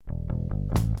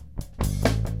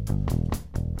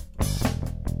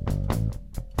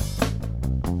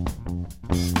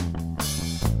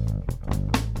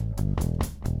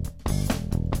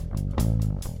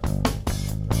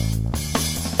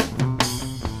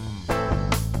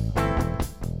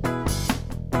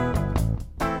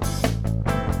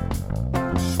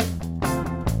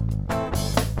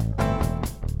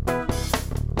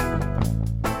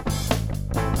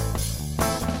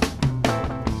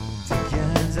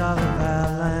of the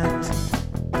land.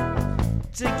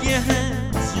 Take your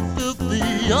hands, you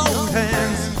filthy old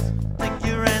hands. Take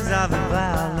your hands of the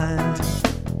land.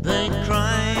 They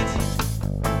cried.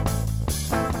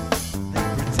 They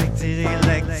protected,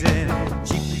 elected,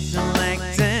 cheaply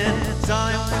selected.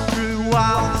 Time through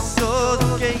while the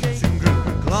swords gates and grew.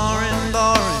 Clawing,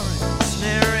 boring,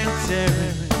 snaring,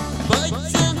 tearing.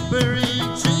 Biting, buried,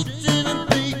 cheating and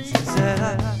beating. Said I,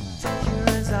 take your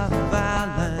hands of the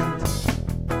land.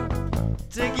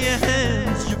 Take your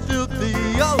hands, you filthy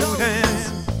old hands.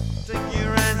 Take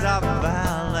your hands off of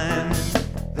our land.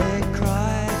 They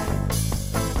cried,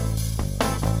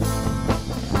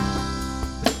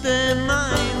 but their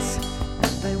minds,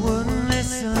 they wouldn't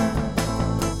listen.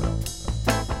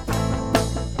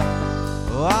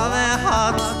 While their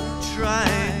hearts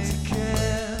tried to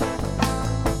care.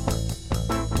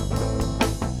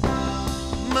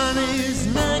 Money's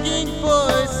nagging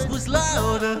voice was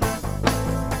louder.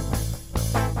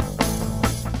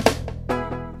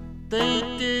 They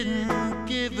didn't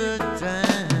give a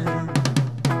damn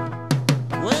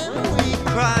when we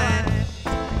cried,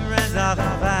 take your hands off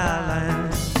of our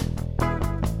land.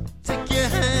 Take your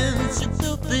hands, you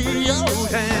filthy old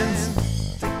hands.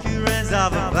 Take your hands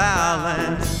off of our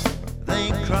land.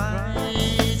 They cried.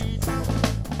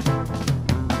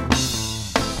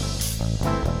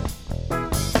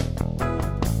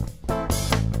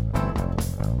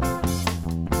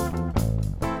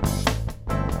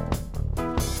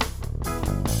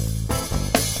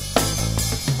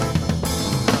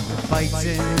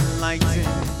 Fighting, lighting,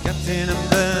 cutting and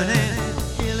burning,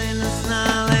 killing and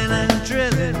snarling and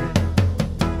drilling,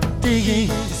 digging,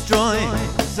 destroying,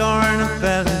 soaring and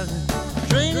felling,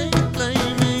 draining,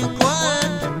 flaming,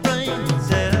 quiet and brain.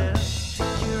 Said,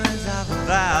 take your hands off of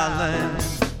our land.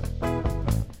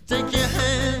 Take your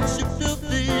hands, you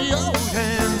filthy old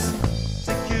hands.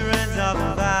 Take your hands off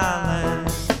of our land.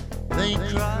 They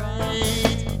cried.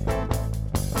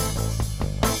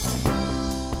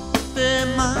 Their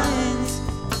minds,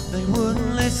 they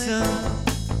wouldn't listen.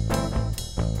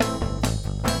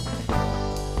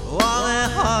 While their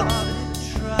hearts,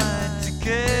 they tried to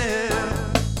care.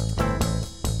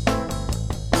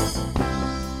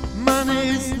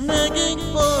 Money's nagging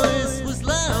voice was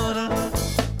louder.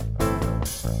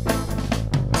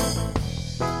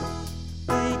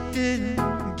 They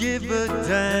didn't give a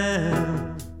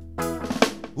damn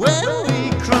when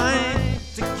we cried,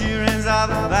 take your hands off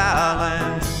of our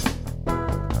land.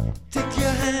 Take your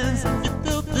hands, you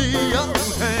filthy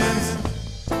old hands.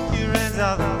 Take your hands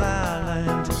off of our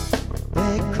land.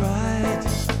 They cried.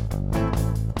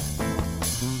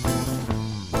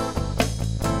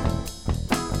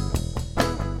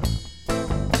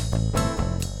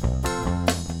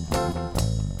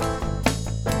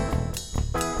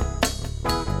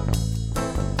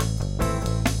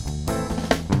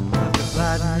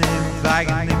 Flattening,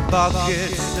 bagging,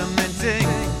 buckets, cementing,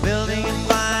 building and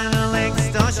final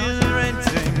extortion and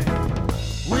renting.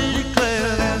 We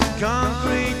declare this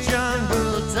concrete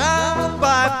jungle time will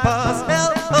bypass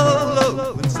hell all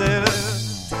over. Instead of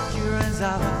take your hands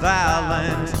off of our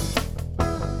land.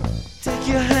 Take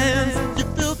your hands, you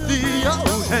filthy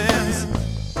old hands.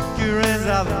 Take your hands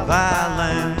off of our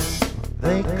land.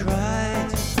 They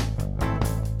cried,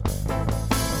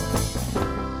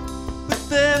 but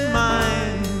their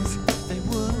minds, they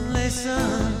wouldn't listen.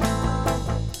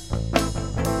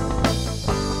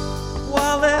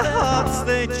 While their hearts,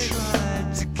 they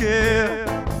tried to care.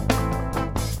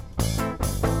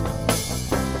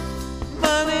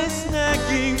 Money's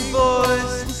nagging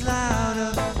voice was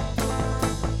louder.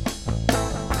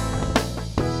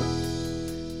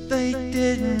 They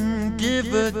didn't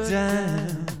give a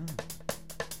damn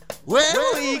when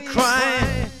we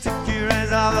cried, take your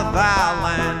hands off of our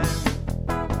land.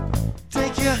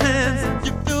 Take your hands,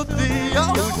 you filthy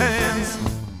old hands.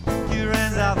 Take your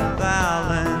hands off of our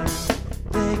land.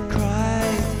 They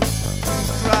cried,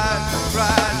 cried,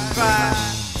 cried, cried.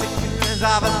 Take your hands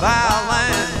off of our